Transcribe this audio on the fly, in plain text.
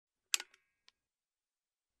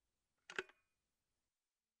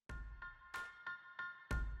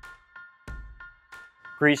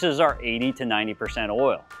Greases are 80 to 90%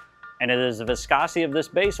 oil, and it is the viscosity of this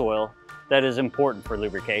base oil that is important for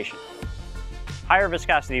lubrication. Higher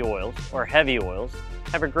viscosity oils, or heavy oils,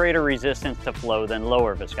 have a greater resistance to flow than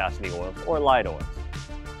lower viscosity oils, or light oils.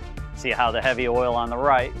 See how the heavy oil on the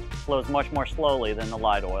right flows much more slowly than the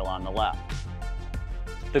light oil on the left.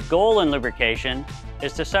 The goal in lubrication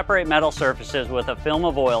is to separate metal surfaces with a film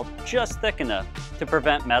of oil just thick enough to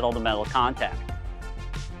prevent metal-to-metal contact.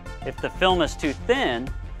 If the film is too thin,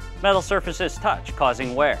 metal surfaces touch,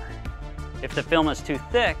 causing wear. If the film is too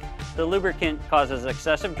thick, the lubricant causes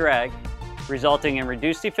excessive drag, resulting in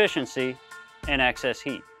reduced efficiency and excess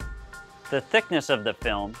heat. The thickness of the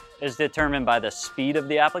film is determined by the speed of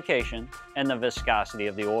the application and the viscosity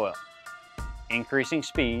of the oil. Increasing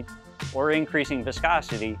speed or increasing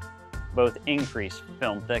viscosity both increase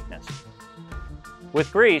film thickness. With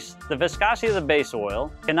grease, the viscosity of the base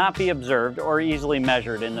oil cannot be observed or easily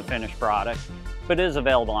measured in the finished product, but is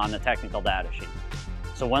available on the technical data sheet.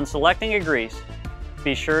 So when selecting a grease,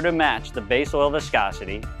 be sure to match the base oil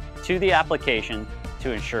viscosity to the application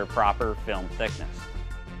to ensure proper film thickness.